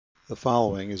The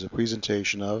following is a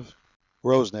presentation of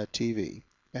RoseNet TV,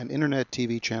 an internet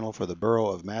TV channel for the borough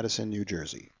of Madison, New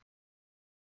Jersey.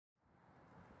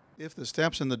 If the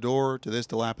steps in the door to this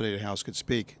dilapidated house could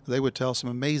speak, they would tell some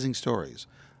amazing stories.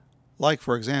 Like,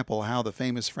 for example, how the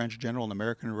famous French general and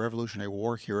American Revolutionary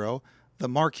War hero, the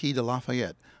Marquis de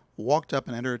Lafayette, walked up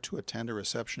and entered to attend a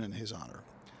reception in his honor.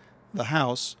 The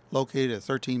house, located at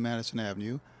 13 Madison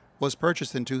Avenue, was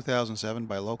purchased in 2007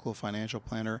 by local financial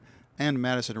planner and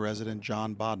Madison resident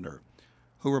John Bodnar,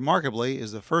 who remarkably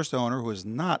is the first owner who is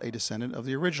not a descendant of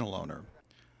the original owner.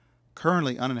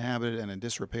 Currently uninhabited and in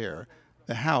disrepair,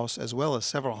 the house, as well as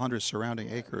several hundred surrounding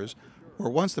acres,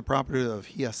 were once the property of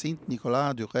Hyacinthe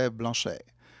Nicolas du Rêve Blanchet,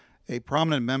 a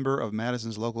prominent member of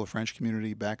Madison's local French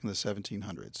community back in the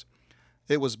 1700s.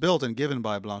 It was built and given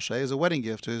by Blanchet as a wedding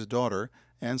gift to his daughter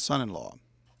and son-in-law.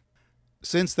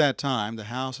 Since that time, the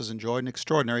house has enjoyed an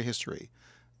extraordinary history.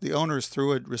 The owners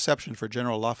threw a reception for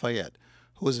General Lafayette,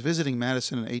 who was visiting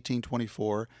Madison in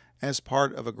 1824 as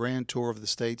part of a grand tour of the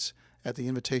States at the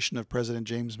invitation of President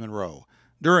James Monroe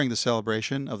during the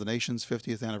celebration of the nation's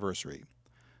 50th anniversary.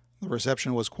 The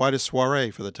reception was quite a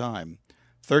soiree for the time.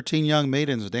 13 young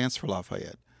maidens danced for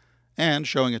Lafayette, and,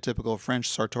 showing a typical French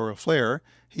sartorial flair,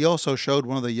 he also showed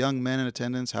one of the young men in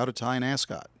attendance how to tie an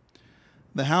ascot.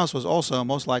 The house was also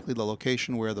most likely the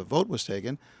location where the vote was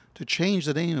taken to change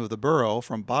the name of the borough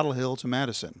from Bottle Hill to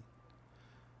Madison.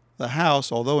 The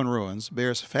house, although in ruins,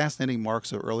 bears fascinating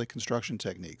marks of early construction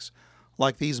techniques,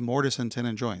 like these mortise and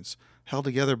tenon joints, held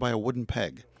together by a wooden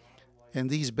peg, and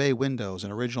these bay windows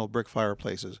and original brick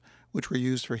fireplaces, which were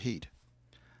used for heat.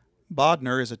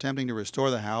 Bodnar is attempting to restore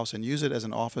the house and use it as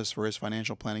an office for his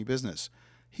financial planning business.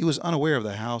 He was unaware of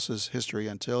the house's history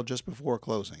until just before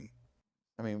closing.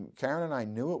 I mean, Karen and I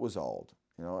knew it was old,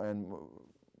 and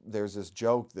there's this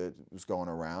joke that was going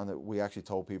around that we actually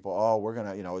told people, oh, we're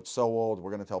going to, it's so old,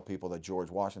 we're going to tell people that George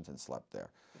Washington slept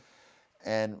there.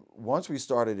 And once we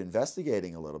started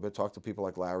investigating a little bit, talked to people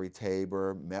like Larry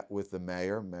Tabor, met with the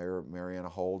Mayor Mariana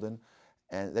Holden,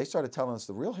 and they started telling us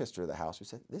the real history of the house. We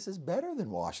said, this is better than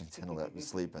Washington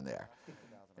sleeping there.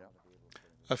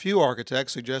 A few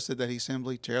architects suggested that he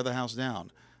simply tear the house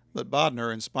down, but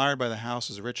Bodnar, inspired by the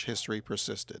house's rich history,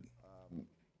 persisted.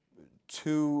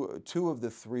 Two of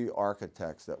the three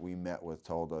architects that we met with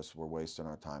told us we're wasting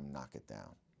our time, knock it down.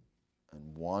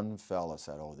 And one fella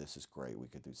said, oh, this is great, we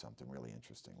could do something really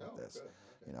interesting with this.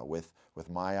 Good. With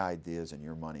my ideas and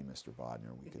your money, Mr.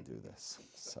 Bodnar, we could do this.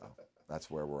 So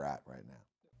that's where we're at right now.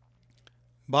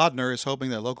 Bodnar is hoping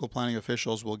that local planning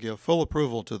officials will give full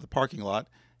approval to the parking lot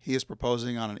he is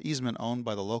proposing on an easement owned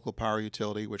by the local power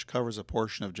utility, which covers a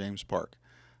portion of James Park.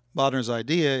 Bodnar's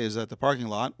idea is that the parking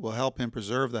lot will help him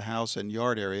preserve the house and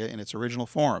yard area in its original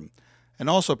form, and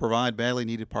also provide badly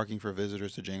needed parking for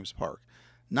visitors to James Park,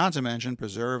 not to mention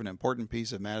preserve an important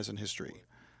piece of Madison history.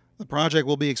 The project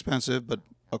will be expensive, but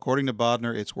according to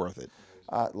Bodnar, it's worth it.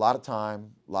 A lot of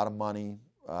time, a lot of money,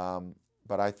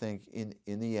 but I think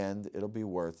in the end, it'll be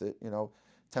worth it.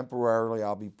 Temporarily,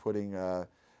 I'll be putting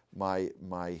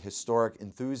my historic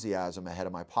enthusiasm ahead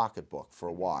of my pocketbook for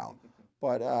a while.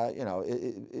 But,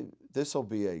 this will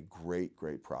be a great,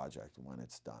 great project when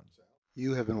it's done.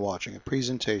 You have been watching a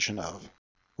presentation of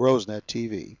RoseNet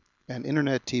TV, an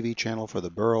internet TV channel for the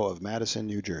borough of Madison,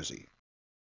 New Jersey.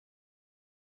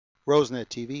 RoseNet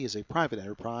TV is a private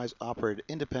enterprise operated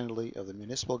independently of the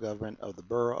municipal government of the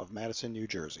borough of Madison, New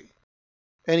Jersey.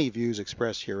 Any views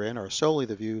expressed herein are solely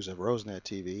the views of RoseNet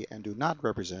TV and do not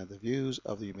represent the views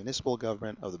of the municipal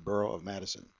government of the borough of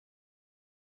Madison.